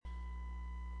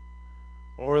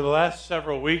Over the last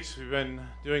several weeks, we've been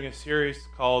doing a series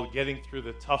called Getting Through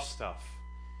the Tough Stuff.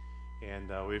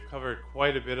 And we've covered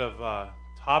quite a bit of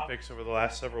topics over the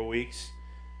last several weeks.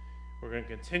 We're going to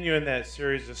continue in that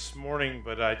series this morning,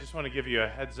 but I just want to give you a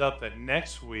heads up that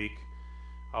next week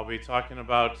I'll be talking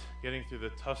about getting through the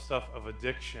tough stuff of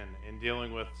addiction and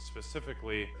dealing with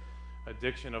specifically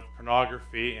addiction of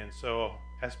pornography. And so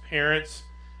as parents,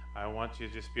 I want you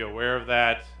to just be aware of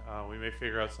that. We may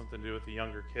figure out something to do with the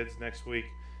younger kids next week.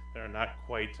 They're not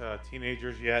quite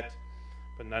teenagers yet,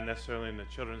 but not necessarily in the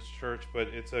children's church. But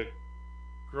it's a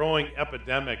growing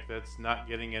epidemic that's not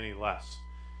getting any less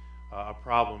a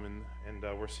problem, and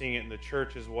we're seeing it in the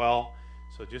church as well.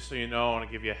 So just so you know, I want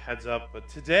to give you a heads up. But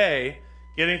today,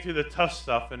 getting through the tough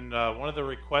stuff, and one of the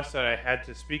requests that I had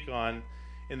to speak on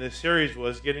in this series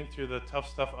was getting through the tough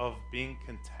stuff of being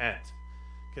content,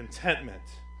 contentment.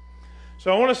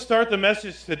 So I want to start the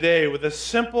message today with a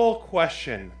simple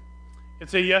question.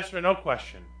 It's a yes or no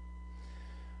question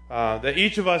that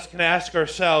each of us can ask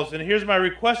ourselves. And here's my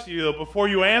request to you, though. Before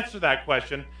you answer that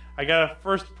question, I got a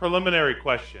first preliminary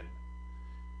question.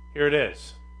 Here it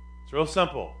is. It's real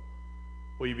simple.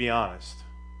 Will you be honest?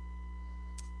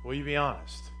 Will you be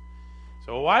honest?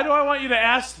 So why do I want you to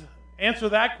answer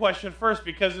that question first?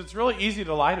 Because it's really easy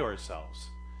to lie to ourselves.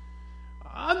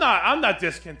 I'm not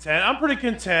discontent. I'm pretty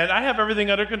content. I have everything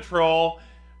under control.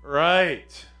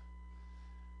 Right.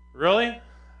 Really?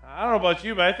 I don't know about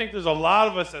you, but I think there's a lot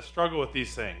of us that struggle with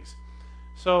these things.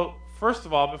 So, first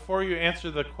of all, before you answer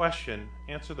the question,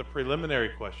 answer the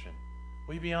preliminary question.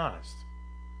 Will you be honest?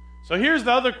 So here's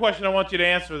the other question I want you to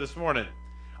answer this morning.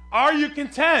 Are you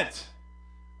content?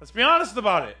 Let's be honest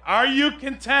about it. Are you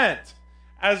content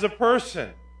as a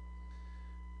person?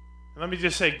 And let me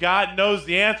just say, God knows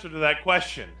the answer to that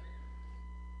question.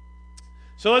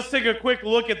 So let's take a quick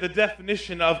look at the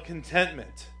definition of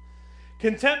contentment.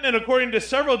 Contentment, according to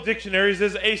several dictionaries,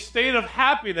 is a state of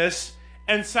happiness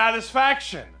and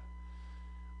satisfaction.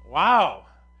 Wow.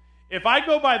 If I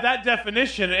go by that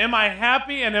definition, am I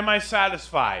happy and am I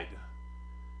satisfied?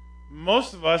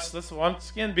 Most of us, let's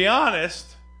once again be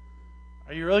honest,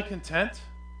 are you really content?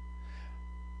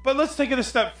 But let's take it a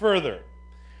step further.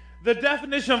 The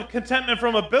definition of contentment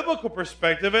from a biblical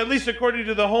perspective, at least according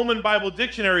to the Holman Bible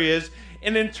Dictionary, is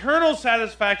an internal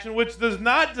satisfaction which does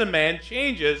not demand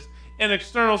changes in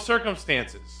external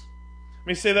circumstances. Let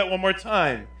me say that one more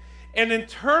time. An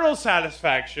internal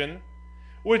satisfaction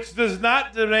which does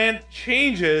not demand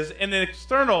changes in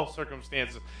external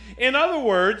circumstances. In other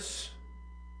words,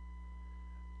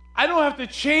 I don't have to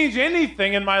change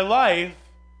anything in my life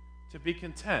to be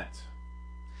content.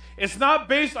 It's not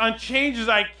based on changes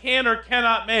I can or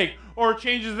cannot make, or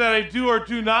changes that I do or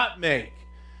do not make.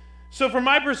 So from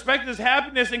my perspective,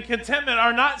 happiness and contentment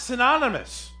are not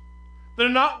synonymous. They're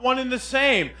not one and the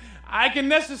same. I can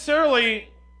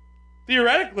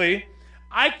theoretically,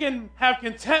 I can have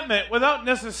contentment without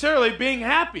necessarily being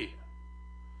happy.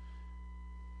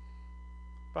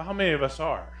 But how many of us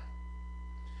are?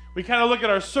 We kind of look at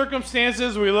our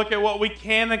circumstances, we look at what we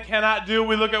can and cannot do,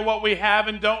 we look at what we have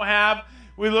and don't have.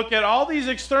 We look at all these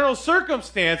external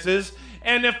circumstances,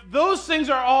 and if those things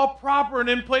are all proper and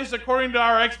in place according to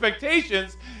our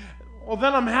expectations, well,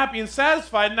 then I'm happy and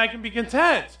satisfied and I can be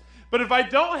content. But if I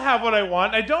don't have what I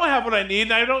want, I don't have what I need,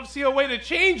 and I don't see a way to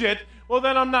change it, well,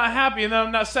 then I'm not happy, and then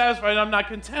I'm not satisfied, and I'm not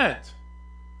content.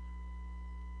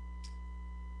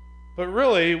 But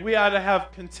really, we ought to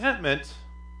have contentment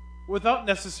without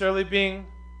necessarily being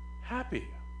happy.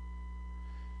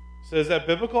 So is that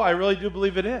biblical? I really do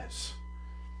believe it is.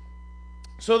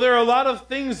 So there are a lot of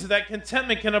things that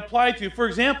contentment can apply to. For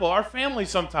example, our family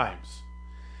sometimes.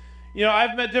 You know,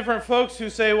 I've met different folks who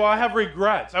say, well, I have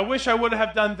regrets. I wish I would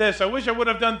have done this. I wish I would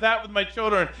have done that with my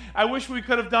children. I wish we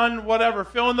could have done whatever,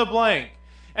 fill in the blank.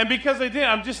 And because I didn't,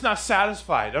 I'm just not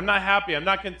satisfied. I'm not happy. I'm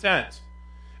not content.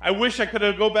 I wish I could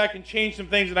have go back and changed some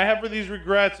things, and I have these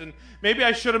regrets, and maybe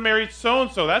I should have married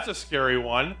so-and-so. That's a scary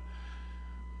one.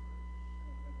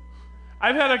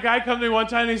 I've had a guy come to me one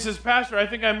time and he says, Pastor, I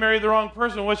think I married the wrong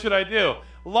person. What should I do?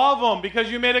 Love them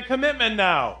because you made a commitment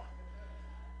now.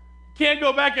 Can't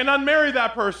go back and unmarry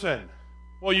that person.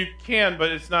 Well, you can,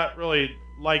 but it's not really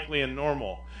likely and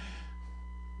normal.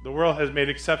 The world has made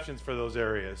exceptions for those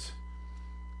areas.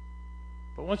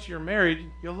 But once you're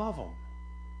married, you love them.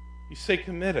 You stay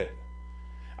committed.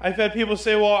 I've had people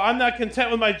say, well, I'm not content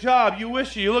with my job. You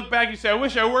look back, you say, I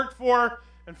wish I worked for,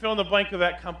 and fill in the blank of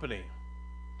that company.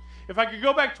 If I could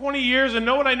go back 20 years and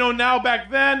know what I know now back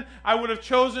then, I would have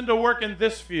chosen to work in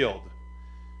this field.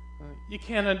 You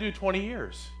can't undo 20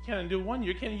 years. You can't undo 1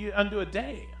 year. You can't undo a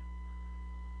day.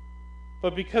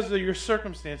 But because of your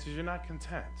circumstances, you're not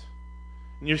content.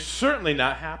 and you're certainly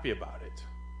not happy about it.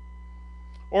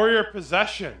 Or your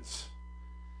possessions.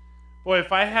 Boy,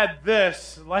 if I had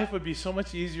this, life would be so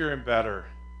much easier and better,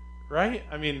 right?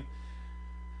 I mean,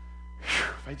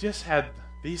 if I just had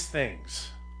these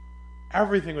things,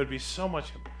 everything would be so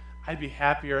much, I'd be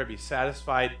happier, I'd be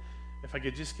satisfied if I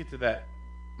could just get to that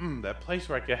place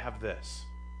where I could have this.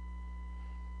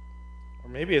 Or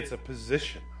maybe it's a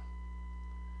position.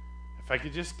 If I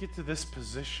could just get to this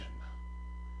position,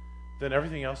 then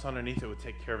everything else underneath it would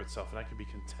take care of itself and I could be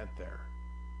content there.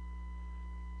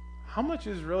 How much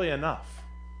is really enough?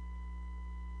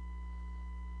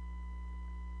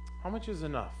 How much is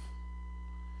enough?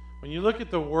 When you look at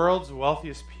the world's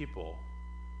wealthiest people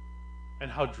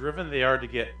and how driven they are to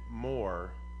get more,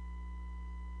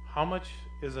 how much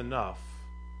is enough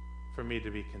for me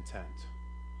to be content?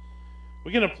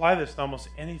 We can apply this to almost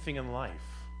anything in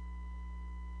life.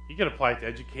 You can apply it to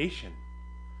education.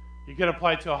 You can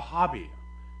apply it to a hobby.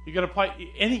 You can apply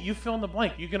you fill in the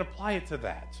blank. You can apply it to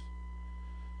that.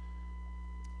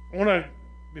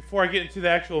 Before I get into the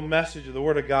actual message of the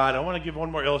Word of God, I want to give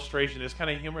one more illustration. It's kind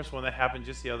of a humorous one that happened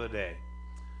just the other day.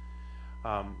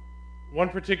 One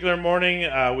particular morning,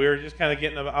 we were just kind of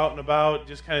getting out and about,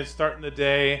 just kind of starting the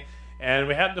day, and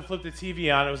we happened to flip the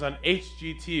TV on. It was on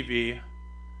HGTV,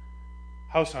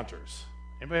 House Hunters.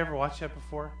 Anybody ever watched that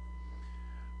before?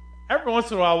 Every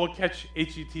once in a while, we'll catch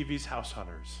HGTV's House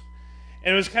Hunters.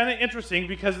 And it was kind of interesting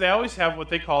because they always have what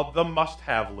they call the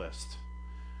must-have list.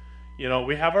 You know,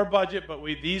 we have our budget, but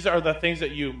these are the things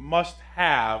that you must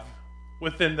have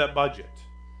within that budget.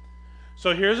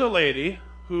 So here's a lady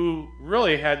who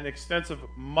really had an extensive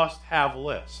must-have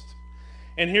list.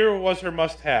 And here was her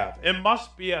must-have. It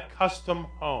must be a custom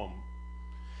home.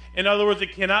 In other words,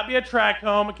 it cannot be a tract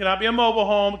home, it cannot be a mobile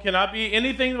home, it cannot be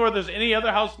anything where there's any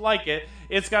other house like it.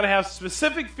 It's got to have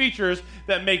specific features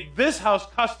that make this house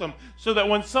custom so that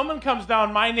when someone comes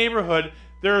down my neighborhood,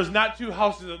 there is not two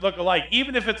houses that look alike.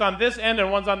 Even if it's on this end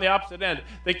and one's on the opposite end,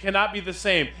 they cannot be the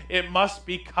same. It must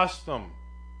be custom.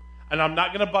 And I'm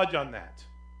not going to budge on that.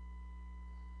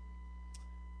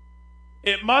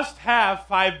 It must have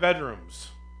 5 bedrooms.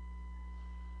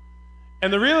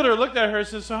 And the realtor looked at her and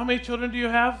said, so how many children do you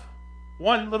have?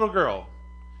 1 little girl.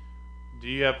 Do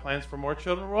you have plans for more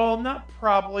children? Well, not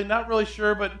probably, not really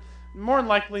sure, but more than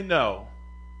likely no.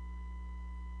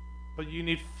 But you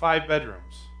need 5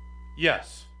 bedrooms.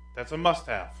 Yes, that's a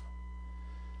must-have.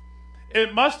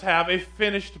 It must have a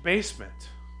finished basement.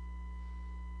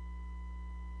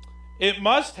 It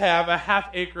must have a ½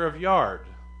 acre of yard.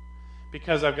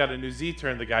 Because I've got a new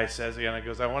Z-turn, the guy says, and he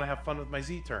goes, I want to have fun with my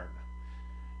Z-turn.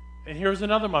 And here's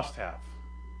another must-have.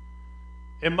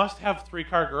 It must have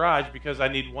 3-car garage because I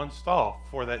need 1 stall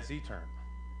for that Z-turn.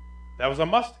 That was a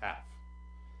must-have.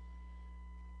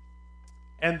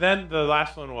 And then the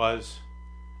last one was,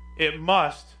 it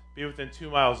must be within 2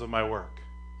 miles of my work.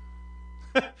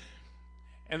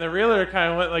 And the realtor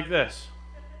kind of went like this.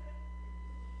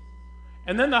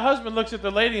 And then the husband looks at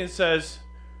the lady and says,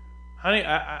 honey,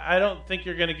 I don't think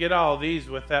you're going to get all these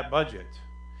with that budget.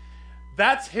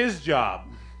 That's his job,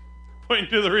 pointing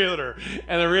to the realtor.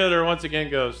 And the realtor once again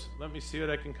goes, let me see what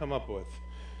I can come up with.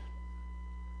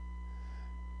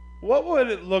 What would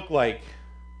it look like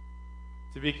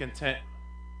to be content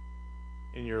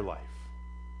in your life?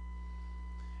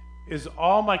 Is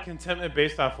all my contentment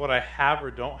based off what I have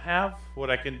or don't have, what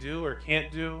I can do or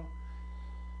can't do?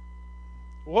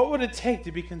 What would it take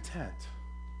to be content?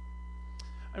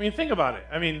 I mean, think about it.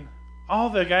 I mean, all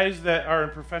the guys that are in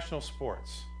professional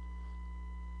sports.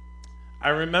 I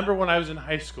remember when I was in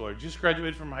high school, or just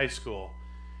graduated from high school,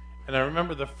 and I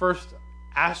remember the first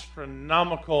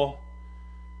astronomical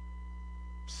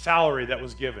salary that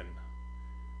was given.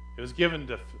 It was given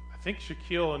to, I think,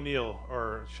 Shaquille O'Neal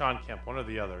or Sean Kemp, one or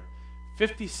the other.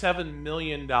 $57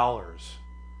 million for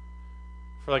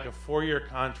like a 4-year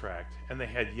contract, and they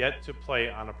had yet to play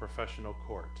on a professional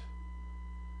court.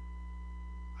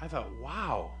 I thought,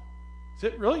 wow,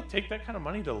 does it really take that kind of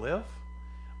money to live?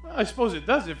 Well, I suppose it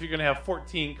does if you're going to have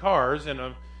 14 cars and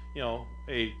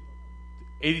a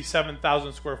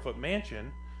 87,000 square foot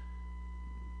mansion.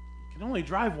 You can only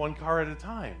drive 1 car at a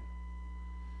time.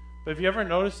 But have you ever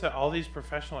noticed that all these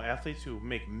professional athletes who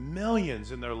make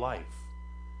millions in their life,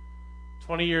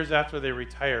 20 years after they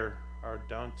retire, are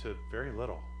down to very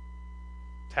little?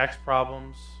 Tax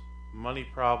problems, money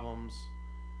problems,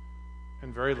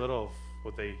 and very little of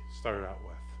what they started out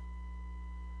with.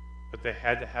 But they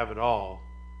had to have it all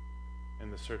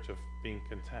in the search of being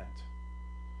content.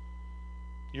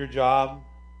 Your job,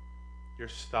 your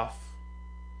stuff.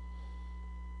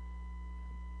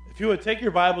 If you would take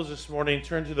your Bibles this morning,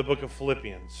 turn to the book of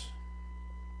Philippians.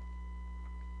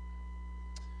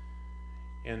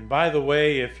 And by the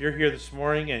way, if you're here this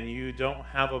morning and you don't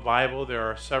have a Bible, there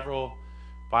are several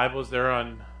Bibles there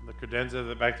on the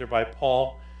credenza back there by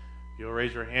Paul. You'll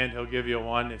raise your hand, he'll give you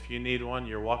one. If you need one,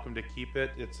 you're welcome to keep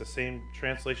it. It's the same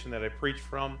translation that I preach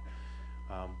from,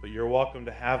 but you're welcome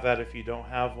to have that if you don't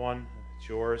have one. It's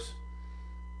yours.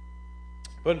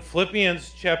 But in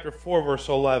Philippians chapter 4, verse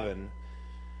 11,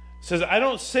 it says, I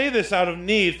don't say this out of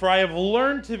need, for I have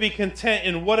learned to be content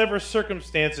in whatever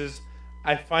circumstances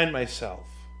I find myself.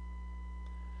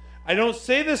 I don't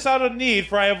say this out of need,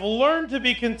 for I have learned to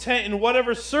be content in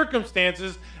whatever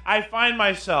circumstances I find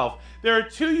myself. There are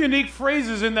two unique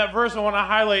phrases in that verse I want to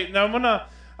highlight. Now I'm going to,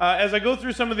 as I go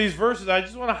through some of these verses, I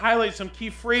just want to highlight some key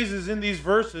phrases in these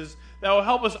verses that will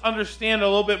help us understand a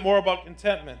little bit more about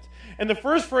contentment. And the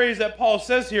first phrase that Paul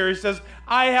says here, he says,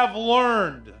 I have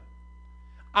learned.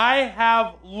 I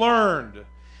have learned.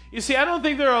 You see, I don't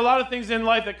think there are a lot of things in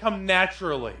life that come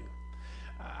naturally.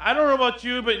 I don't know about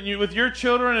you, but with your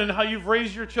children and how you've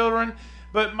raised your children,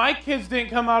 but my kids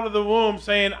didn't come out of the womb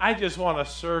saying, I just want to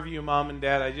serve you, Mom and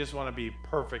Dad. I just want to be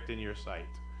perfect in your sight.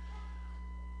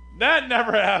 That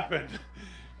never happened.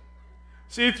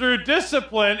 See, through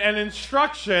discipline and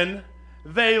instruction,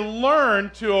 they learn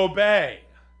to obey.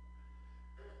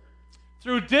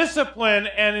 Through discipline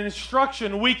and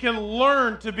instruction, we can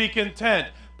learn to be content.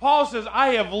 Paul says,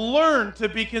 I have learned to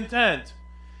be content.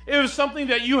 It was something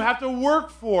that you have to work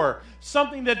for,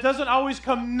 something that doesn't always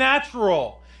come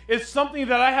natural. It's something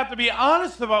that I have to be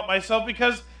honest about myself,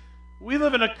 because we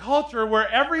live in a culture where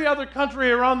every other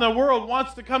country around the world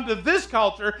wants to come to this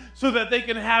culture so that they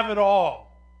can have it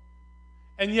all.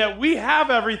 And yet we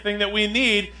have everything that we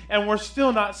need, and we're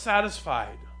still not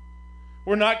satisfied.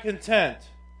 We're not content.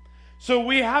 So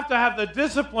we have to have the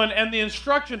discipline and the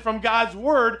instruction from God's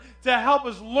Word to help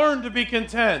us learn to be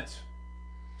content.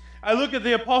 I look at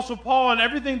the Apostle Paul and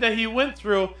everything that he went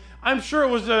through. I'm sure it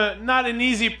was not an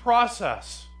easy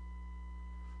process.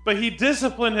 But he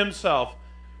disciplined himself.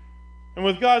 And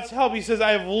with God's help, he says,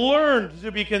 I have learned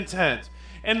to be content.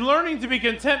 And learning to be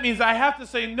content means I have to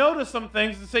say no to some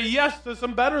things and say yes to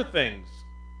some better things.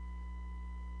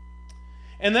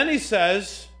 And then he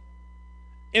says,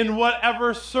 in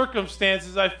whatever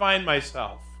circumstances I find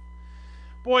myself.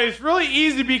 Boy, it's really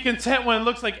easy to be content when it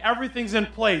looks like everything's in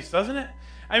place, doesn't it?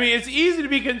 I mean, it's easy to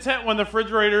be content when the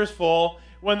refrigerator is full,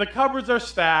 when the cupboards are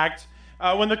stacked,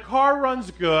 when the car runs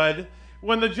good,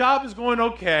 when the job is going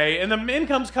okay, and the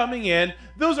income's coming in.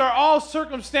 Those are all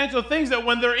circumstantial things that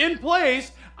when they're in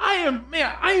place, I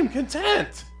am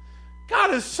content.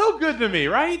 God is so good to me,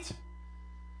 right?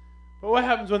 But what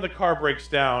happens when the car breaks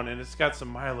down and it's got some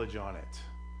mileage on it?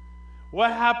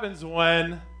 What happens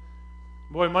when,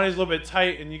 money's a little bit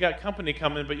tight and you got company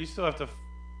coming, but you still have to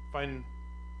find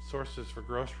sources for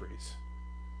groceries?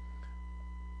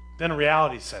 Then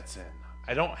reality sets in.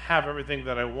 I don't have everything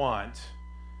that I want.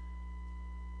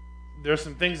 There's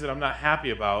some things that I'm not happy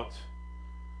about.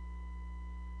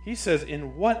 He says,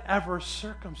 in whatever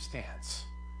circumstance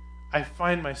I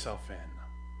find myself in.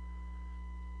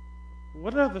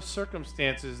 What are the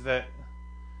circumstances that,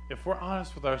 if we're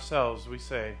honest with ourselves, we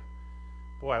say,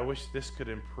 boy, I wish this could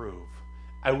improve.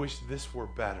 I wish this were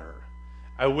better.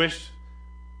 I wish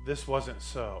this wasn't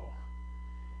so.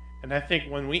 And I think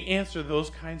when we answer those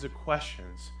kinds of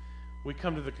questions, we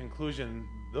come to the conclusion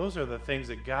those are the things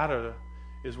that God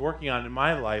is working on in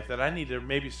my life that I need to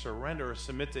maybe surrender or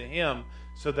submit to Him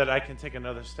so that I can take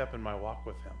another step in my walk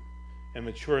with Him and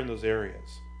mature in those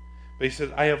areas. But he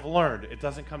says, I have learned. It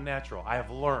doesn't come natural. I have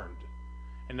learned.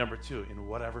 And number two, in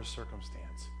whatever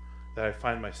circumstance that I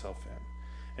find myself in.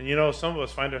 And you know, some of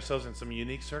us find ourselves in some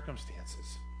unique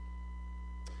circumstances.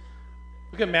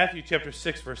 Look at Matthew chapter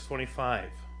 6, verse 25.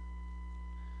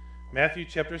 Matthew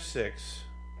chapter 6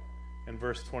 and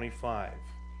verse 25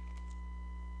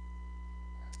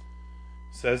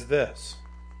 says this.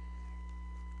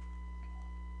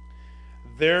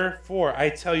 Therefore, I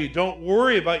tell you, don't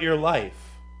worry about your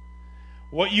life,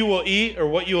 what you will eat or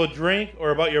what you will drink,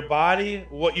 or about your body,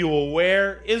 what you will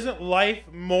wear. Isn't life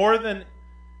more than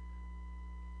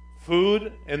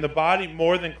food and the body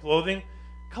more than clothing?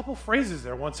 A couple phrases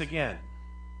there once again.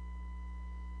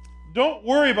 Don't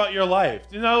worry about your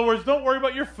life. In other words, don't worry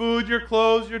about your food, your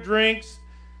clothes, your drinks.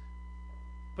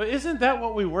 But isn't that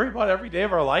what we worry about every day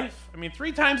of our life? I mean,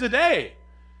 3 times a day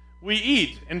we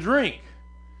eat and drink.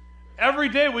 Every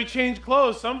day we change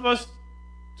clothes. Some of us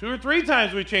 2 or 3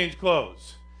 times we change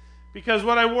clothes. Because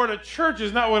what I wore to church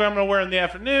is not what I'm going to wear in the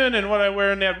afternoon, and what I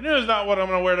wear in the afternoon is not what I'm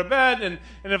going to wear to bed. And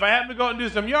if I happen to go out and do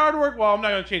some yard work, well, I'm not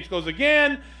going to change clothes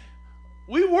again.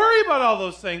 We worry about all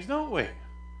those things, don't we?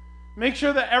 Make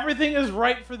sure that everything is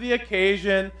right for the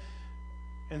occasion.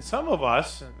 And some of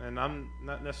us, and I'm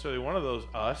not necessarily one of those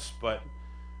us, but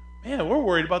man, we're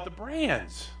worried about the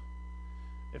brands.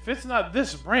 If it's not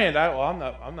this brand, I'm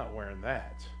not wearing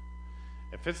that.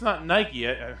 If it's not Nike,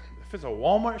 if it's a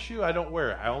Walmart shoe, I don't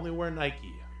wear it. I only wear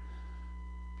Nike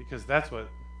because that's what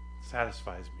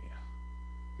satisfies me,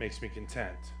 makes me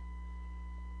content.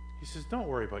 He says, don't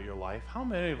worry about your life. How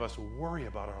many of us worry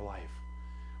about our life?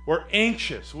 We're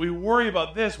anxious. We worry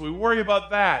about this. We worry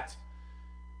about that.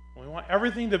 We want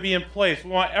everything to be in place.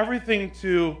 We want everything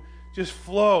to just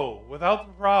flow without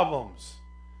the problems.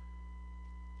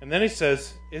 And then he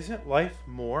says, isn't life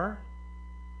more?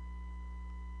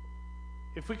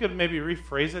 If we could maybe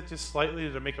rephrase it just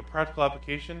slightly to make a practical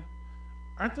application,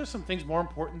 aren't there some things more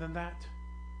important than that?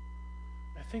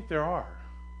 I think there are.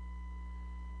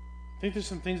 I think there's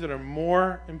some things that are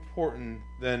more important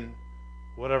than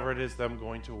whatever it is that I'm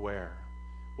going to wear,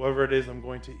 whatever it is I'm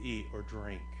going to eat or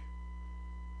drink.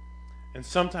 And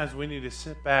sometimes we need to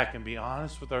sit back and be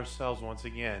honest with ourselves once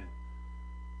again.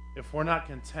 If we're not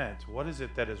content, what is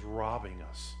it that is robbing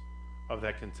us of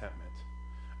that contentment?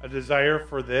 A desire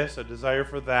for this, a desire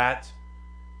for that.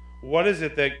 What is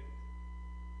it that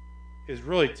is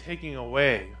really taking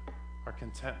away our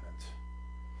contentment?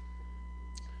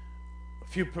 A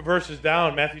few verses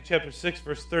down, Matthew chapter 6,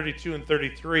 verse 32 and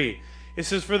 33. It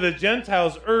says, for the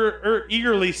Gentiles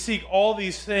eagerly seek all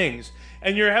these things,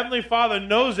 and your heavenly Father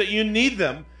knows that you need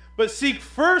them, but seek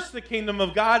first the kingdom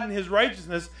of God and his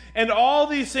righteousness, and all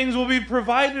these things will be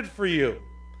provided for you.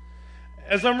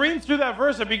 As I'm reading through that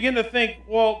verse, I begin to think,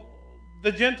 well,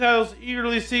 the Gentiles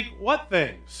eagerly seek what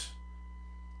things?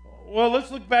 Well, let's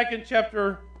look back in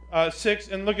chapter 6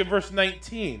 and look at verse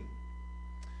 19. It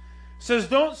says,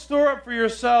 don't store up for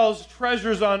yourselves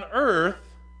treasures on earth.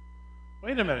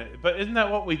 Wait a minute, but isn't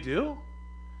that what we do?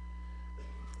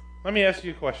 Let me ask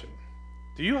you a question.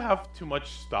 Do you have too much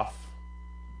stuff?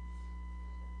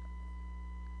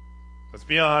 Let's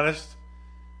be honest.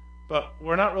 But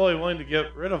we're not really willing to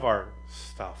get rid of our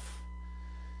stuff.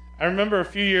 I remember a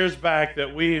few years back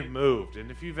that we moved. And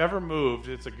if you've ever moved,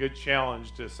 it's a good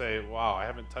challenge to say, wow, I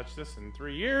haven't touched this in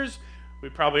 3 years. We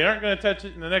probably aren't going to touch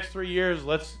it in the next 3 years.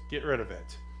 Let's get rid of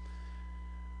it.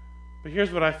 But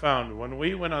here's what I found. When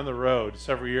we went on the road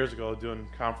several years ago doing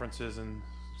conferences and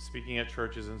speaking at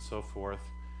churches and so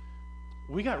forth,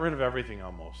 we got rid of everything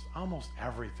almost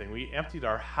everything. We emptied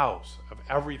our house of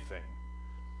everything.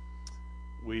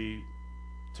 We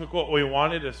took what we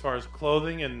wanted as far as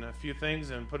clothing and a few things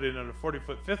and put it in a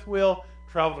 40-foot fifth wheel,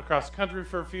 traveled across the country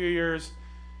for a few years,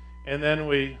 and then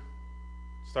we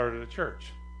started a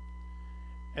church.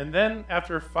 And then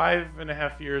after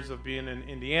 5.5 years of being in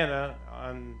Indiana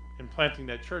and planting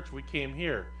that church, we came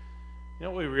here. You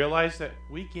know what we realized? That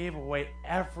we gave away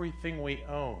everything we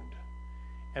owned.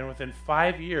 And within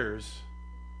 5 years,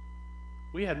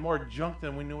 we had more junk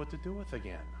than we knew what to do with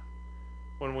again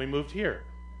when we moved here,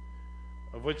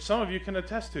 of which some of you can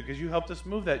attest to because you helped us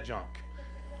move that junk.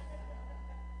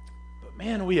 But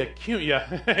man, we accumulate.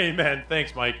 Yeah, amen.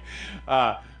 Thanks, Mike.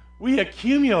 We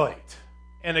accumulate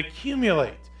and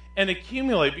accumulate and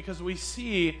accumulate because we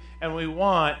see and we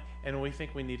want and we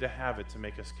think we need to have it to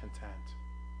make us content.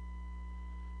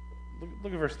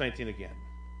 Look at verse 19 again.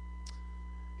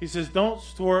 He says, don't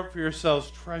store up for yourselves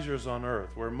treasures on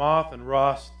earth, where moth and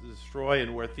rust destroy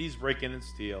and where thieves break in and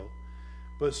steal,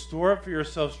 but store up for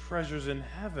yourselves treasures in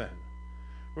heaven,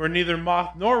 where neither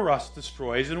moth nor rust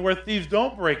destroys and where thieves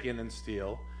don't break in and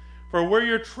steal. For where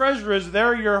your treasure is,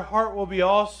 there your heart will be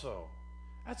also.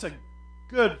 That's a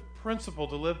good principle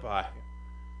to live by.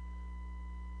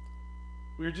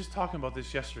 We were just talking about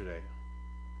this yesterday.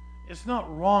 It's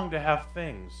not wrong to have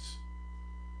things,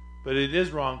 but it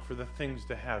is wrong for the things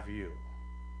to have you.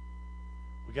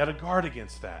 We got to guard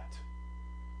against that.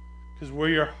 Because where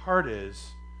your heart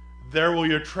is, there will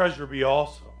your treasure be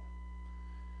also.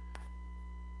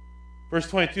 Verse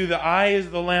 22, the eye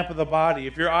is the lamp of the body.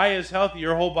 If your eye is healthy,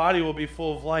 your whole body will be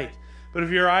full of light. But if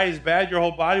your eye is bad, your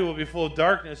whole body will be full of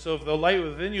darkness. So if the light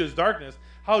within you is darkness,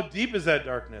 how deep is that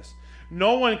darkness?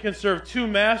 No one can serve two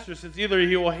masters, since either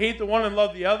he will hate the one and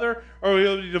love the other, or he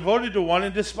will be devoted to one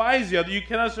and despise the other. You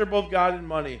cannot serve both God and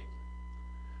money.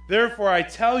 Therefore, I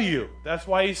tell you, that's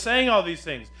why he's saying all these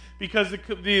things, because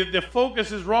the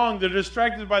focus is wrong. They're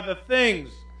distracted by the things.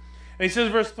 And he says,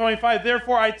 verse 25,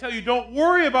 therefore I tell you, don't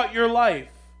worry about your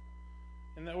life.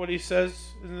 Isn't that what he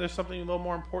says? Isn't there something a little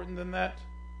more important than that?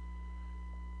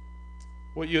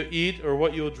 What you eat or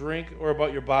what you will drink, or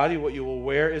about your body, what you will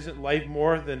wear. Isn't life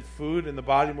more than food and the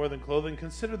body more than clothing?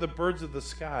 Consider the birds of the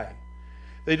sky.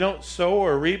 They don't sow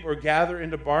or reap or gather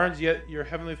into barns, yet your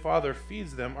heavenly Father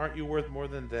feeds them. Aren't you worth more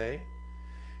than they?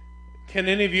 Can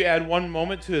any of you add one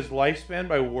moment to his lifespan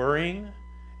by worrying?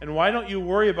 And why don't you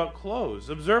worry about clothes?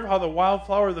 Observe how the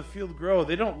wildflower of the field grow.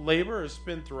 They don't labor or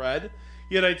spin thread.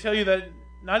 Yet I tell you that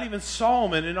not even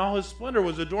Solomon in all his splendor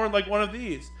was adorned like one of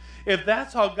these. If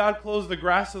that's how God clothes the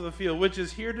grass of the field, which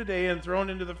is here today and thrown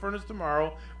into the furnace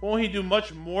tomorrow, won't he do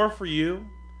much more for you?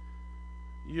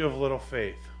 You have little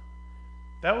faith.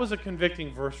 That was a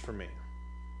convicting verse for me.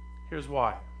 Here's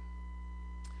why.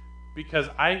 Because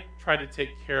I try to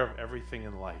take care of everything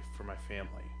in life for my family.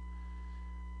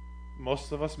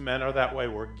 Most of us men are that way.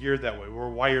 We're geared that way. We're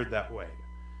wired that way.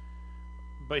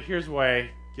 But here's why I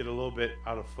get a little bit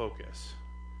out of focus.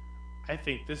 I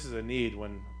think this is a need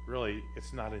when really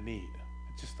it's not a need.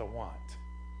 It's just a want.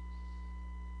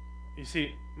 You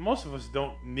see, most of us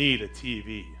don't need a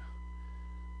TV.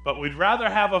 But we'd rather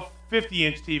have a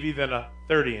 50-inch TV than a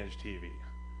 30-inch TV.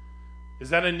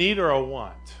 Is that a need or a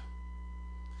want?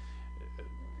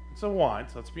 It's a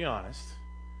want, let's be honest.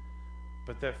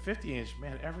 But that 50-inch,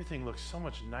 man, everything looks so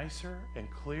much nicer and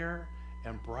clearer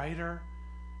and brighter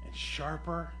and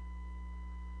sharper.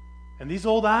 And these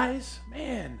old eyes,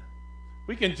 man,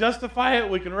 we can justify it,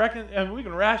 we can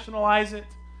rationalize it.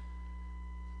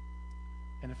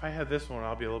 And if I had this one,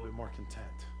 I'll be a little bit more content.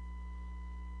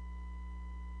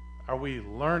 Are we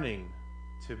learning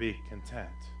to be content?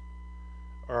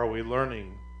 Or are we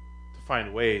learning to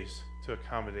find ways to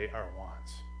accommodate our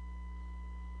wants?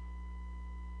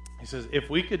 He says, if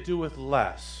we could do with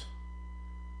less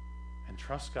and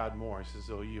trust God more, he says,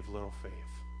 oh, you have little faith.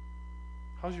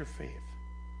 How's your faith?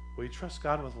 Will you trust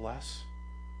God with less?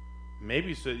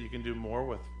 Maybe so that you can do more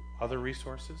with other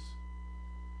resources?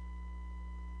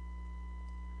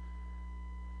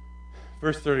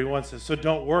 Verse 31 says, so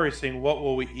don't worry, saying, what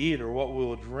will we eat, or what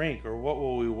will we drink, or what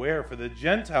will we wear? For the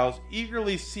Gentiles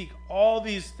eagerly seek all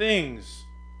these things.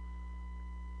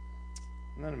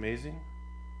 Isn't that amazing?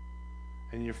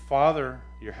 And your Father,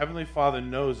 your Heavenly Father,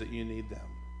 knows that you need them.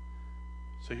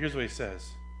 So here's what he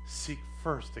says. Seek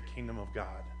first the kingdom of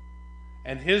God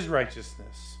and his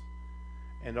righteousness,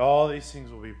 and all these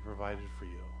things will be provided for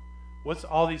you. What's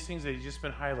all these things that he's just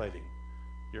been highlighting?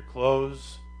 Your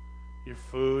clothes, your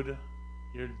food,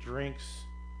 your drinks,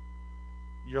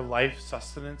 your life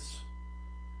sustenance.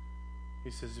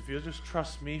 He says, if you'll just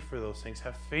trust me for those things,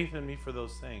 have faith in me for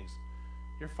those things,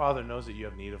 your Father knows that you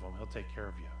have need of them. He'll take care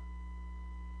of you.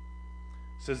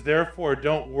 It says, therefore,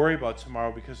 don't worry about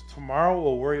tomorrow, because tomorrow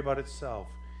will worry about itself.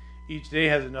 Each day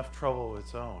has enough trouble of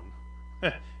its own.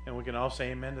 And we can all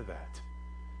say amen to that.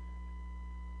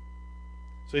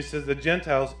 So he says, the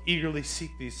Gentiles eagerly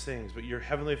seek these things, but your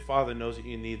Heavenly Father knows that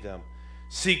you need them.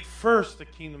 Seek first the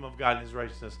kingdom of God and his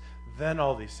righteousness. Then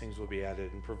all these things will be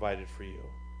added and provided for you.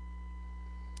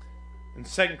 In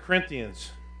 2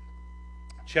 Corinthians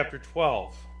chapter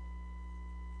 12,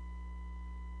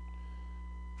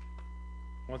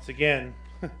 once again,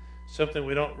 something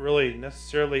we don't really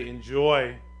necessarily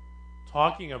enjoy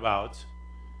talking about.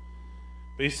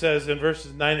 But he says in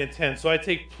verses 9 and 10, so I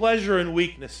take pleasure in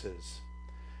weaknesses,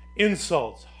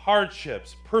 insults,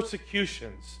 hardships,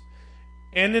 persecutions,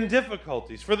 and in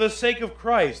difficulties, for the sake of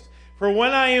Christ. For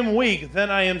when I am weak,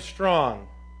 then I am strong.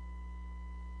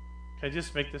 Can I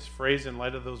just make this phrase in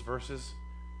light of those verses?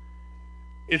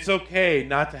 It's okay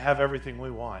not to have everything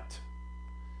we want.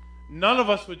 None of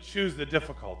us would choose the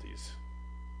difficulties.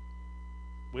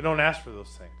 We don't ask for those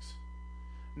things.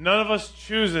 None of us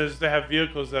chooses to have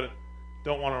vehicles that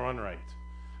don't want to run right.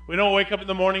 We don't wake up in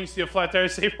the morning, see a flat tire,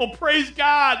 and say, well, praise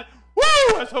God. Woo!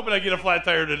 I was hoping I'd get a flat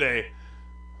tire today.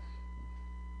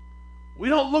 We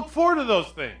don't look forward to those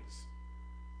things.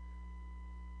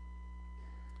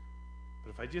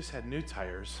 But if I just had new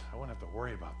tires, I wouldn't have to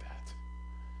worry about that.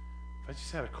 If I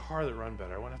just had a car that ran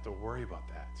better, I wouldn't have to worry about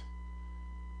that.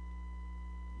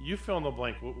 You fill in the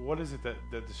blank. What is it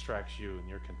that distracts you in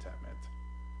your contentment?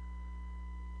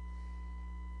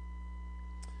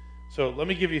 So let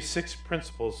me give you 6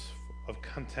 principles of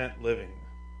content living.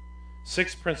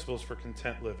 6 principles for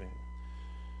content living.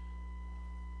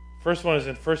 First one is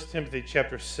in 1 Timothy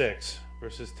chapter 6,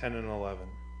 verses 10 and 11. It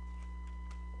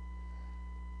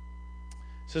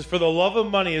says, for the love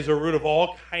of money is a root of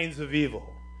all kinds of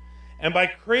evil. And by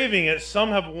craving it, some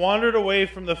have wandered away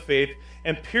from the faith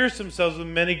and pierced themselves with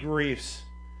many griefs.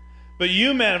 But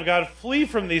you, man of God, flee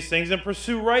from these things and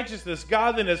pursue righteousness,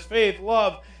 godliness, faith,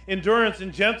 love, endurance,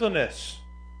 and gentleness.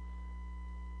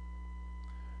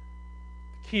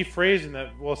 The key phrase in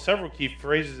that, well, several key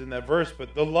phrases in that verse,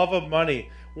 but the love of money,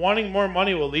 wanting more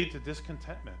money will lead to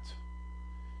discontentment.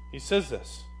 He says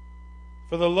this,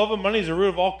 for the love of money is a root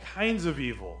of all kinds of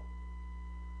evil.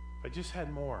 I just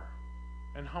had more.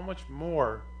 And how much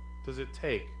more does it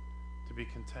take to be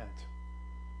content?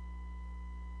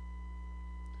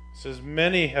 It says,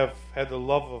 many have had the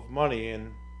love of money,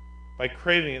 and by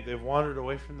craving it, they've wandered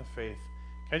away from the faith.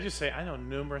 Can I just say, I know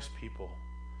numerous people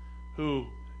who,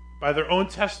 by their own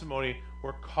testimony,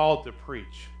 were called to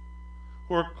preach,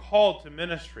 who were called to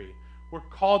ministry, were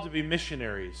called to be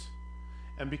missionaries.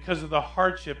 And because of the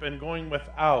hardship and going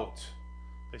without,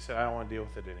 they said, I don't want to deal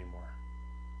with it anymore.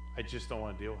 I just don't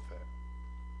want to deal with it.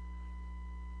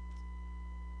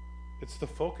 It's the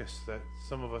focus that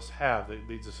some of us have that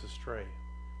leads us astray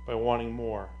by wanting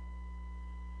more.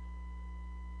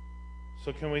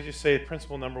 So can we just say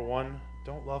principle number one,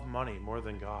 don't love money more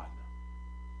than God.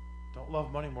 Don't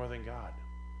love money more than God.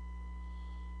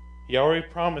 He already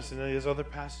promised in these other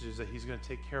passages that he's going to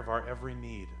take care of our every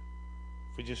need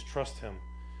if we just trust him.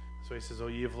 So he says, oh,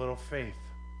 ye of little faith.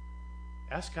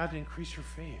 Ask God to increase your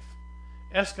faith.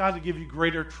 Ask God to give you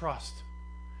greater trust.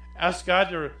 Ask God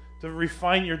to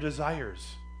refine your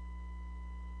desires.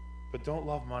 But don't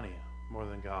love money more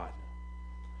than God.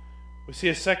 We see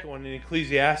a second one in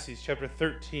Ecclesiastes chapter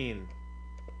 13.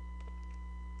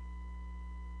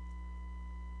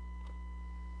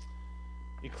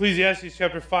 Ecclesiastes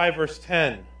chapter 5 verse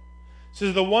 10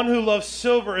 says, the one who loves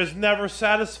silver is never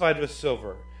satisfied with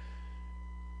silver,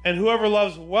 and whoever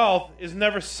loves wealth is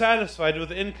never satisfied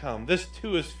with income. This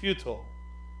too is futile.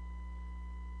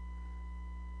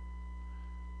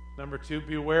 Number two,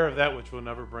 beware of that which will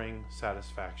never bring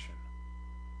satisfaction.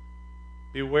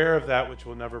 Beware of that which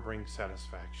will never bring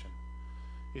satisfaction.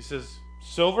 He says,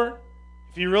 silver,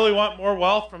 if you really want more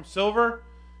wealth from silver,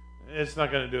 it's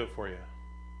not going to do it for you.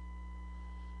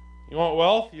 You want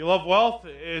wealth? You love wealth?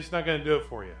 It's not going to do it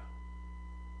for you.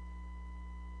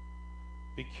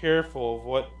 Be careful of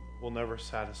what will never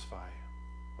satisfy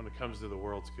when it comes to the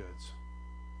world's goods.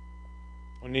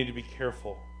 We need to be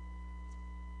careful.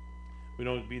 We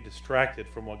don't be distracted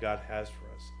from what God has for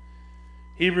us.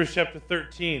 Hebrews chapter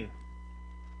 13.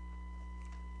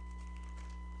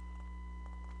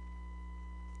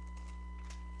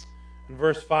 In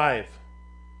verse 5.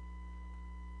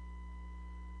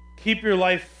 Keep your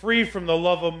life free from the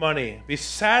love of money. Be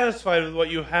satisfied with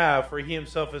what you have, for he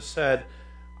himself has said,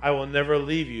 I will never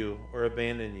leave you or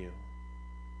abandon you.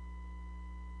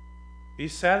 Be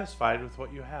satisfied with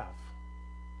what you have.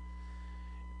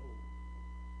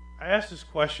 I asked this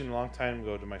question a long time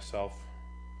ago to myself.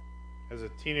 As a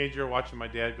teenager, watching my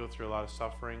dad go through a lot of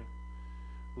suffering.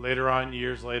 Later on,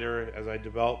 years later, as I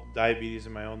developed diabetes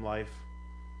in my own life,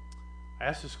 I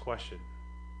asked this question.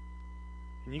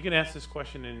 And you can ask this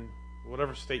question in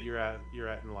whatever state you're at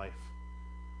in life.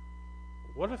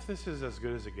 What if this is as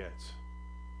good as it gets?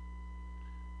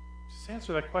 Just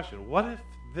answer that question. What if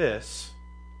this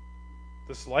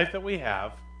life that we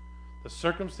have, the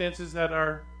circumstances that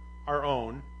are our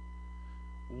own,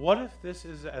 what if this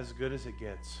is as good as it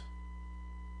gets?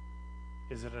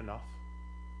 Is it enough?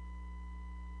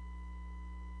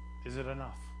 Is it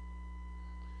enough?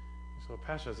 So,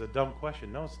 Pastor, that's a dumb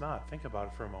question. No, it's not. Think about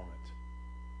it for a moment.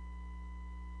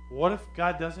 What if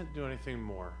God doesn't do anything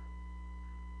more?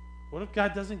 What if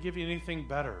God doesn't give you anything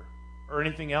better or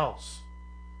anything else?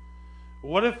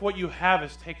 What if what you have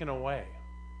is taken away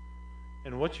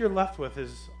and what you're left with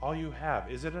is all you have?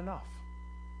 Is it enough?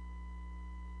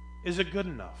 Is it good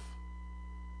enough?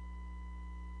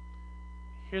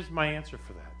 Here's my answer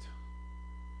for that.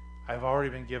 I've already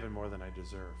been given more than I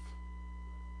deserve.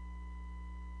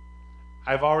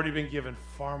 I've already been given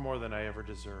far more than I ever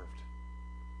deserved.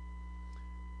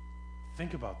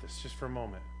 Think about this just for a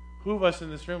moment. Who of us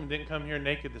in this room didn't come here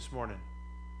naked this morning?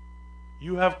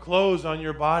 You have clothes on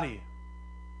your body.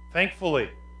 Thankfully.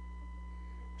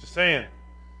 Just saying.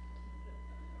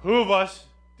 Who of us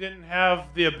didn't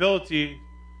have the ability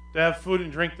to have food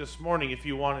and drink this morning if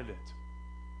you wanted it?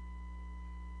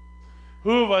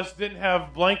 Who of us didn't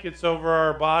have blankets over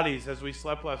our bodies as we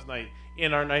slept last night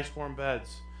in our nice warm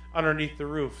beds underneath the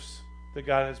roofs that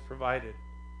God has provided?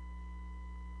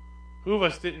 Who of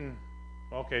us didn't,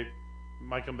 okay,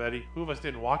 Mike and Betty, who of us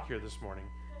didn't walk here this morning?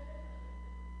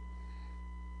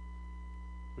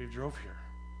 We drove here.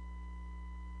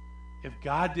 If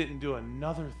God didn't do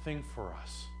another thing for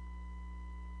us,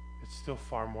 it's still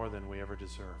far more than we ever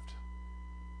deserved.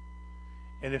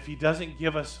 And if he doesn't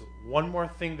give us one more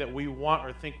thing that we want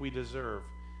or think we deserve,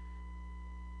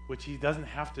 which he doesn't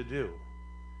have to do,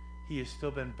 he has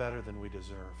still been better than we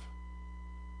deserve.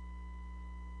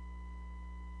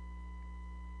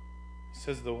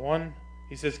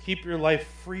 He says, keep your life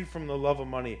free from the love of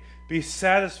money. Be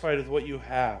satisfied with what you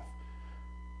have.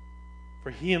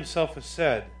 For he himself has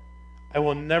said, I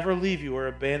will never leave you or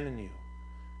abandon you.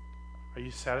 Are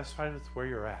you satisfied with where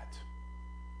you're at?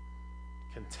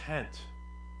 Content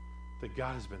that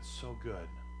God has been so good.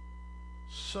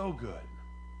 So good.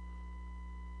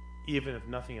 even if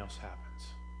nothing else happens.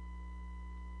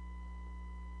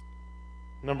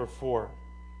 Number 4.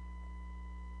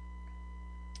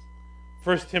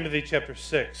 1 Timothy chapter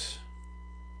 6.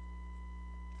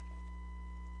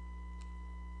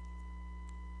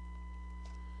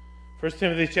 First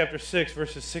Timothy chapter 6,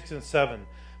 verses 6 and 7.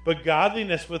 But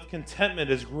godliness with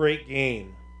contentment is great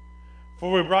gain.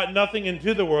 For we brought nothing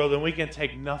into the world, and we can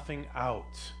take nothing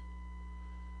out.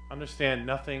 Understand,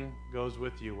 nothing goes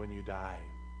with you when you die.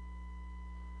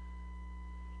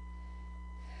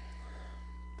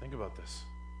 Think about this.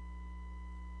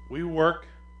 We work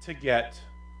to get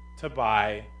to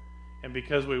buy, and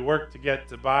because we work to get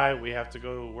to buy, we have to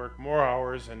go work more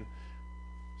hours and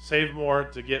save more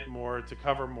to get more, to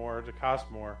cover more, to cost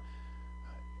more.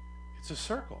 It's a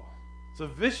circle. It's a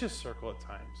vicious circle at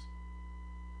times.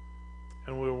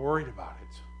 And we're worried about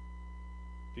it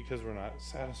because we're not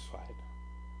satisfied.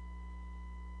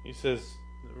 He says,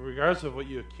 regardless of what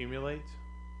you accumulate,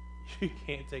 you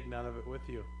can't take none of it with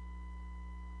you.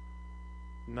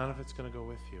 None of it's going to go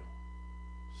with you.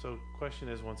 So the question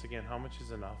is, once again, how much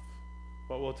is enough?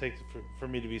 What will it take for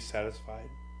me to be satisfied?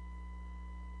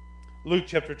 Luke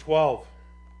chapter 12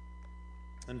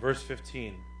 and verse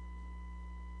 15.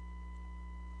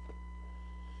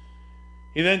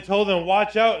 He then told them,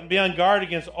 watch out and be on guard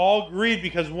against all greed,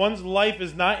 because one's life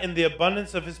is not in the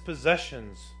abundance of his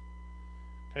possessions.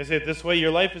 Can I say it this way?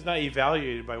 Your life is not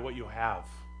evaluated by what you have.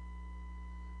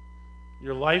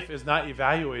 Your life is not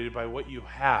evaluated by what you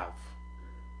have.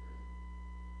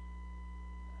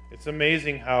 It's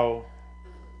amazing how,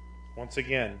 once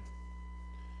again,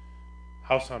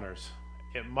 house hunters,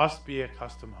 it must be a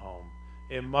custom home.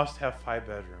 It must have 5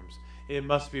 bedrooms. It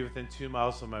must be within 2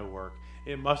 miles of my work.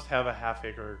 It must have a half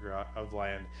acre of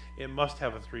land. It must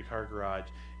have a 3-car garage.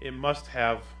 It must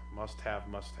have.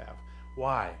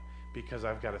 Why? Because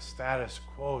I've got a status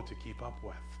quo to keep up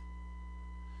with.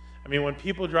 I mean, when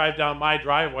people drive down my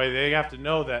driveway, they have to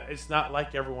know that it's not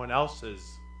like everyone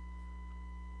else's.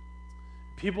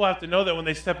 People have to know that when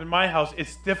they step in my house,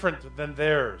 it's different than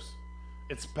theirs.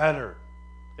 It's better.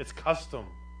 It's custom.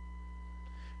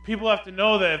 People have to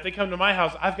know that if they come to my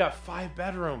house, I've got 5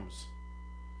 bedrooms.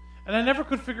 And I never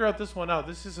could figure out this one out.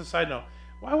 This is a side note.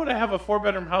 Why would I have a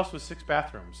 4-bedroom house with 6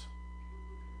 bathrooms?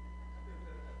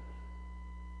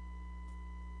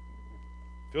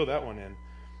 Fill that one in.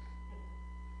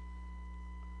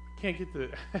 I can't get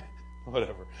the...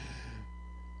 whatever.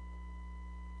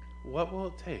 What will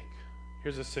it take?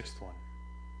 Here's a 6th one.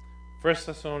 1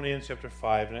 Thessalonians chapter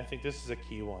 5, and I think this is a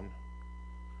key one.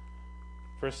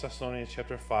 1 Thessalonians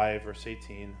chapter 5, verse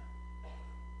 18.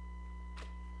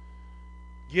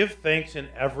 Give thanks in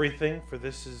everything, for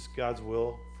this is God's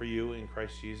will for you in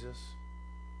Christ Jesus.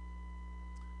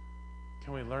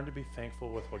 Can we learn to be thankful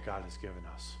with what God has given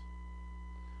us,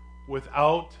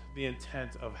 without the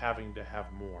intent of having to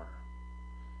have more?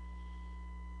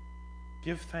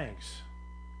 Give thanks.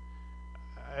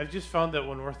 I've just found that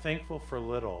when we're thankful for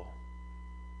little,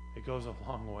 it goes a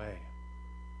long way.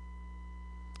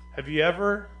 Have you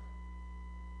ever,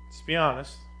 let's be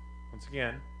honest, once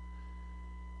again,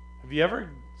 have you ever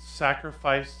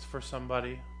sacrificed for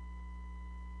somebody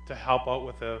to help out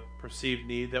with a perceived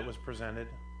need that was presented?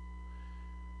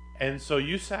 And so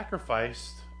you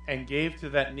sacrificed and gave to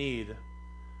that need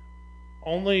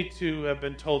only to have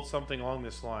been told something along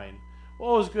this line.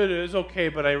 Well, it was good, it was okay,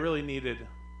 but I really needed...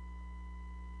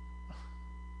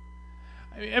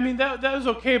 I mean, that was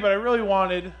okay, but I really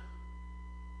wanted...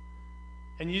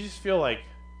 And you just feel like,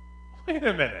 wait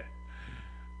a minute.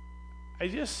 I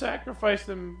just sacrificed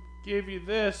and gave you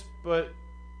this, but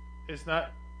it's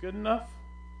not good enough?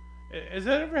 Has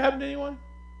that ever happened to anyone?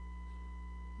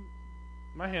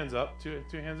 My hand's up, two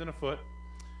hands and a foot.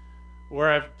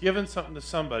 Where I've given something to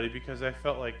somebody because I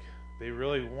felt like they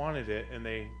really wanted it and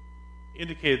they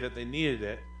indicated that they needed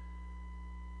it,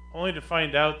 only to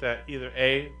find out that either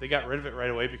A, they got rid of it right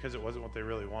away because it wasn't what they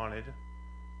really wanted,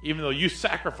 even though you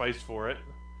sacrificed for it.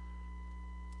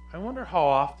 I wonder how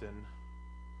often,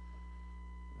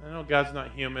 I know God's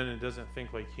not human and doesn't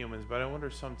think like humans, but I wonder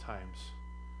sometimes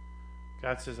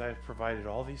God says, I've provided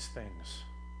all these things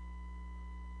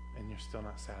and you're still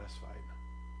not satisfied.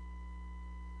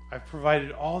 I've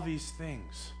provided all these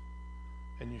things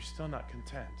and you're still not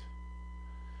content.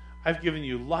 I've given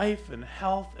you life and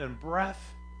health and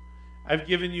breath. I've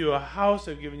given you a house.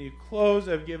 I've given you clothes.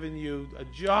 I've given you a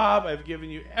job. I've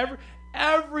given you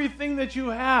everything that you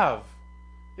have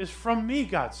is from me,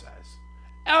 God says.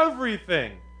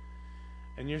 Everything.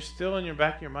 And you're still in your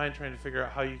back of your mind trying to figure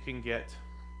out how you can get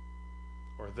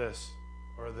or this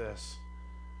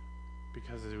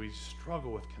because we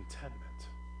struggle with contentment.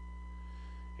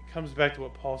 And comes back to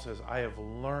what Paul says, I have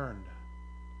learned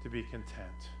to be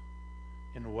content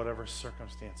in whatever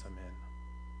circumstance I'm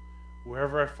in.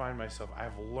 Wherever I find myself, I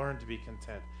have learned to be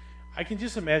content. I can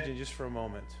just imagine, just for a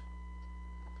moment,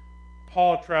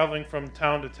 Paul traveling from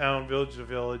town to town, village to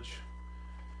village,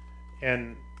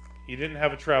 and he didn't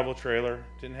have a travel trailer,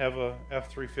 didn't have a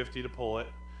F-350 to pull it.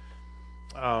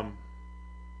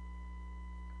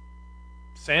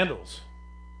 Sandals.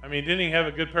 I mean, didn't even have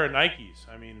a good pair of Nikes.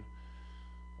 I mean,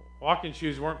 walking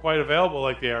shoes weren't quite available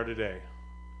like they are today.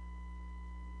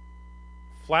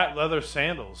 Flat leather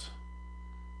sandals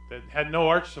that had no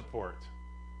arch support.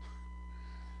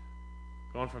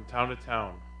 Going from town to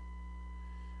town.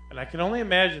 And I can only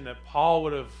imagine that Paul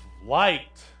would have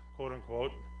liked, quote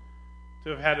unquote,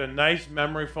 to have had a nice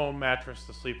memory foam mattress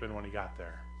to sleep in when he got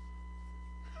there.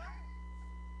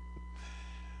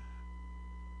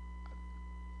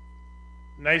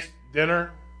 Nice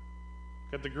dinner.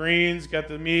 Got the greens, got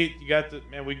the meat, you got the,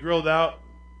 man, we grilled out,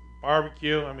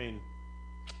 barbecue. I mean,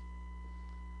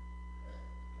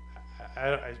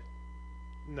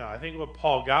 I think what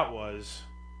Paul got was,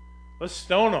 let's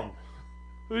stone him.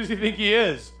 Who does he think he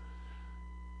is?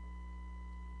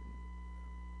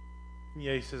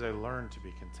 Yeah, he says, I learned to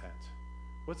be content.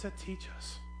 What's that teach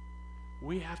us?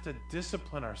 We have to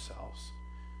discipline ourselves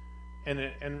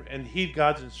and heed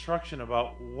God's instruction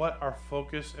about what our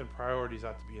focus and priorities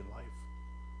ought to be in life.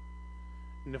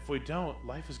 And if we don't,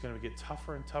 life is going to get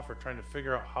tougher and tougher trying to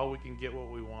figure out how we can get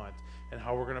what we want and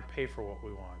how we're going to pay for what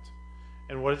we want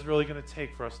and what it's really going to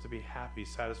take for us to be happy,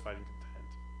 satisfied, and content.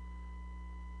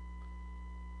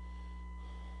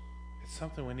 It's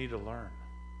something we need to learn.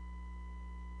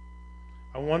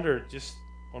 I wonder, just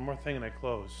one more thing and I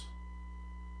close.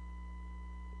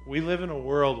 We live in a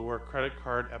world where credit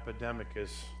card epidemic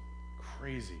is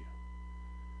crazy.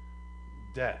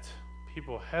 Debt.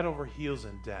 People head over heels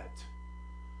in debt.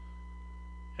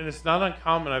 And it's not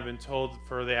uncommon, I've been told,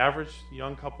 for the average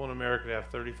young couple in America to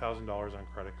have $30,000 on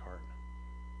credit card.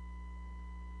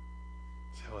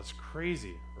 So it's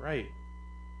crazy, right?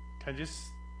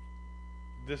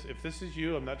 If this is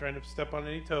you, I'm not trying to step on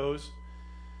any toes,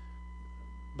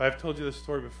 but I've told you this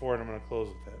story before and I'm going to close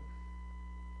with it.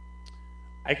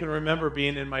 I can remember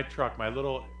being in my truck, my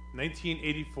little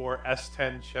 1984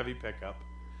 S10 Chevy pickup,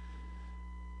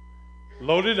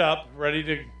 loaded up, ready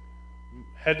to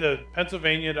head to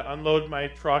Pennsylvania to unload my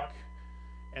truck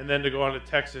and then to go on to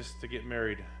Texas to get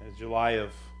married in July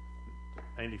of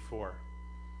 94.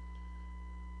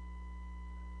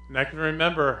 And I can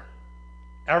remember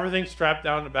everything strapped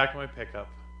down in the back of my pickup.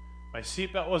 My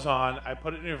seatbelt was on. I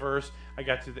put it in reverse. I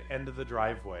got to the end of the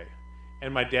driveway.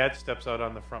 And my dad steps out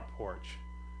on the front porch.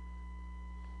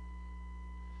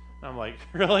 And I'm like,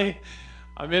 really?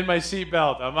 I'm in my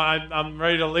seatbelt. I'm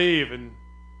ready to leave. And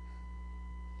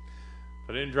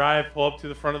put it in drive, pull up to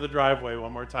the front of the driveway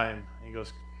one more time. And he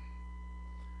goes,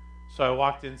 so I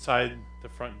walked inside the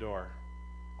front door.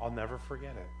 I'll never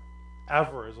forget it.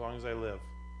 Ever, as long as I live.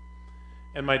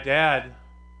 And my dad,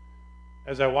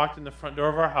 as I walked in the front door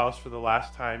of our house for the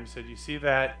last time, he said, you see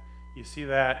that? You see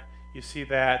that? You see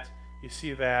that? You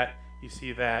see that? You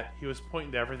see that? He was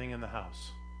pointing to everything in the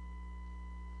house.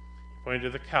 He pointed to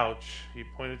the couch. He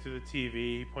pointed to the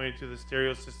TV. He pointed to the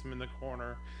stereo system in the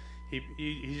corner.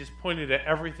 He just pointed at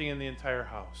everything in the entire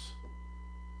house.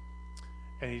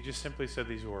 And he just simply said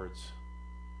these words.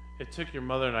 It took your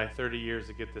mother and I 30 years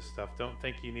to get this stuff. Don't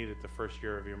think you need it the first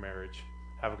year of your marriage.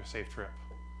 Have a safe trip.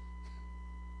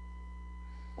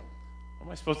 What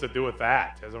am I supposed to do with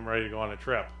that as I'm ready to go on a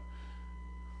trip?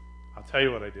 I'll tell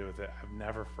you what I do with it. I've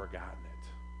never forgotten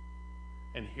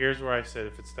it. And here's where I said,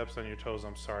 if it steps on your toes,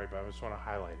 I'm sorry, but I just want to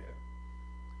highlight it.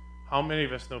 How many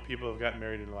of us know people who have gotten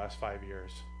married in the last 5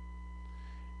 years?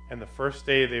 And the first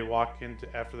day they walk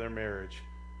into after their marriage,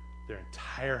 their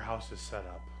entire house is set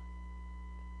up.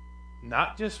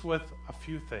 Not just with a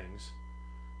few things,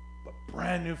 but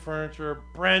brand new furniture,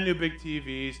 brand new big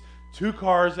TVs, 2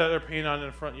 cars that they're painting on in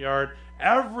the front yard,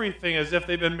 everything as if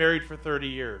they've been married for 30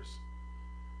 years.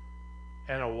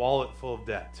 And a wallet full of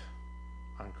debt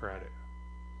on credit.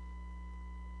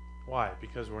 Why?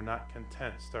 Because we're not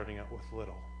content starting out with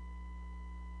little.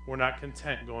 We're not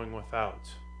content going without.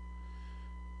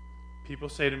 People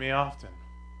say to me often,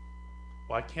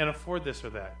 well, I can't afford this or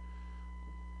that.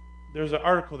 There's an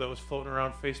article that was floating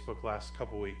around Facebook last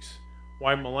couple weeks.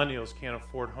 Why millennials can't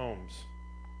afford homes.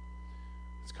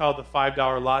 It's called the $5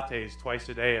 lattes twice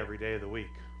a day, every day of the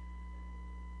week.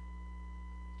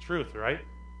 Truth, right?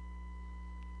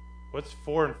 What's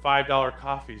 $4 and $5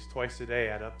 coffees twice a day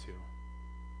add up to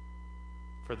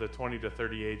for the 20 to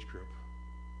 30 age group?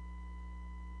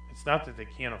 It's not that they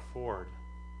can't afford.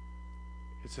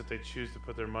 It's that they choose to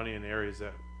put their money in areas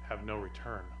that have no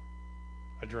return.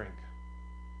 A drink.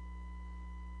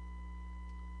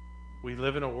 We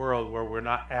live in a world where we're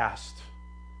not asked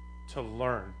to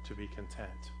learn to be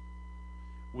content.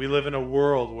 We live in a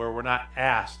world where we're not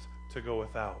asked to go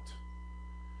without.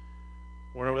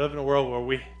 We live in a world where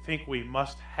we think we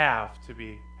must have to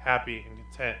be happy and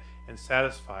content and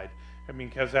satisfied. I mean,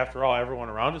 because after all, everyone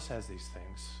around us has these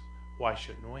things. Why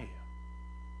shouldn't we?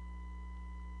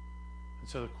 And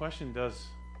so the question does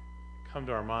come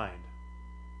to our mind.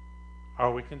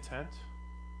 Are we content?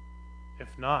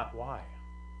 If not, why?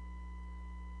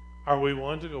 Are we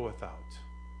willing to go without?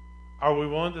 Are we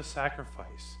willing to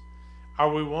sacrifice?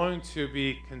 Are we willing to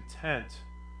be content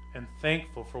and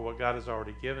thankful for what God has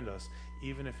already given us,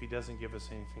 even if He doesn't give us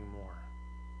anything more?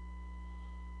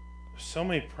 There's so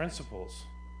many principles.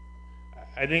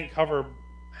 I didn't cover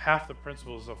half the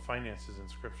principles of finances in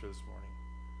Scripture this morning.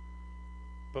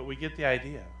 But we get the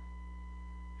idea.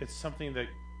 It's something that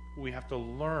we have to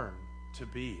learn to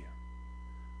be.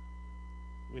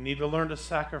 We need to learn to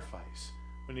sacrifice.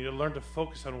 We need to learn to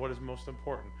focus on what is most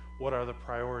important. What are the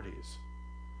priorities?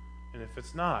 And if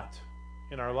it's not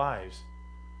in our lives,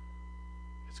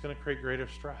 it's going to create greater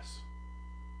stress,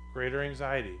 greater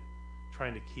anxiety,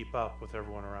 trying to keep up with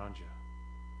everyone around you.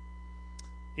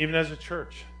 Even as a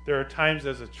church, there are times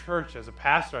as a church, as a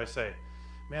pastor, I say,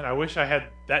 man, I wish I had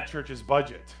that church's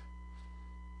budget.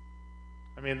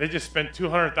 I mean, they just spent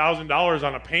 $200,000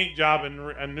 on a paint job and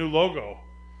a new logo.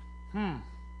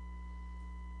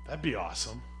 That'd be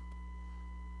awesome.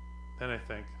 Then I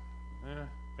think,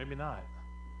 maybe not.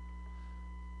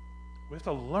 We have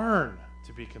to learn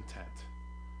to be content.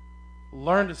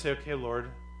 Learn to say, okay, Lord,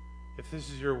 if this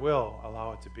is your will,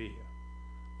 allow it to be.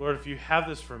 Lord, if you have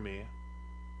this for me,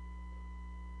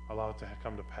 allow it to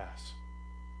come to pass.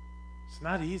 It's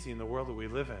not easy in the world that we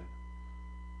live in.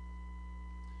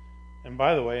 And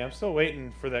by the way, I'm still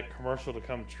waiting for that commercial to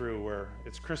come true where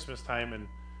it's Christmas time and,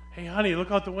 hey, honey,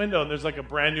 look out the window, and there's like a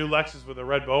brand new Lexus with a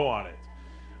red bow on it.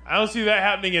 I don't see that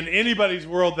happening in anybody's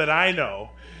world that I know.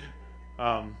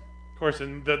 Of course,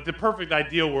 in the perfect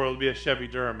ideal world would be a Chevy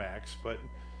Duramax, but,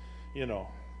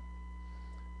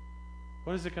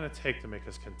 what is it going to take to make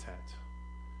us content?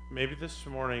 Maybe this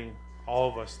morning, all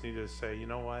of us need to say, you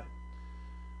know what?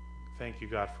 Thank you,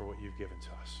 God, for what you've given to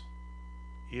us.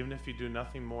 Even if you do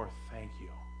nothing more, thank you.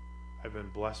 I've been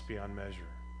blessed beyond measure.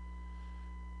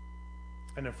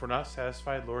 And if we're not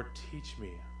satisfied, Lord, teach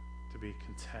me to be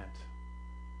content.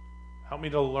 Help me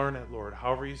to learn it, Lord.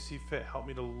 However you see fit, help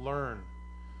me to learn.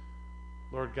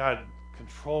 Lord God,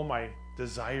 control my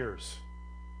desires.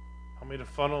 Help me to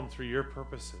funnel them through your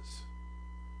purposes.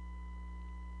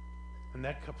 And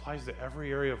that applies to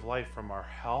every area of life, from our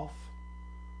health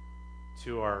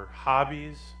to our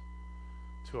hobbies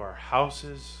to our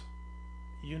houses,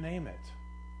 you name it.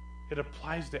 It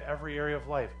applies to every area of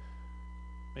life.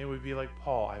 May we be like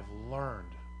Paul. I've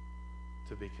learned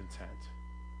to be content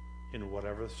in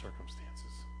whatever the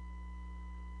circumstances.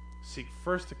 Seek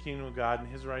first the kingdom of God and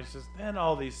His righteousness, then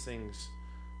all these things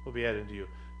will be added to you.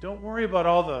 Don't worry about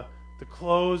all the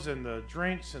clothes and the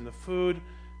drinks and the food.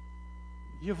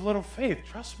 You have little faith.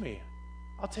 Trust me.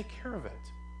 I'll take care of it.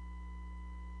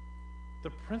 The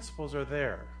principles are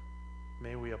there.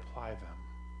 May we apply them.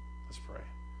 Let's pray.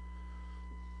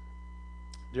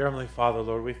 Dear Heavenly Father,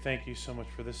 Lord, we thank you so much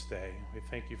for this day. We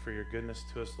thank you for your goodness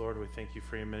to us, Lord. We thank you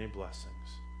for your many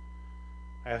blessings.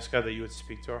 I ask, God, that you would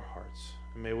speak to our hearts.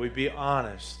 And may we be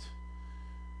honest,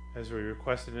 as we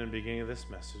requested in the beginning of this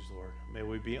message, Lord. May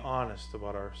we be honest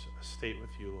about our state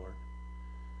with you, Lord.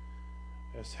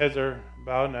 As heads are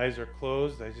bowed and eyes are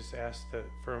closed, I just ask that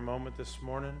for a moment this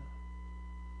morning,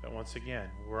 that once again,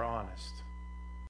 we're honest.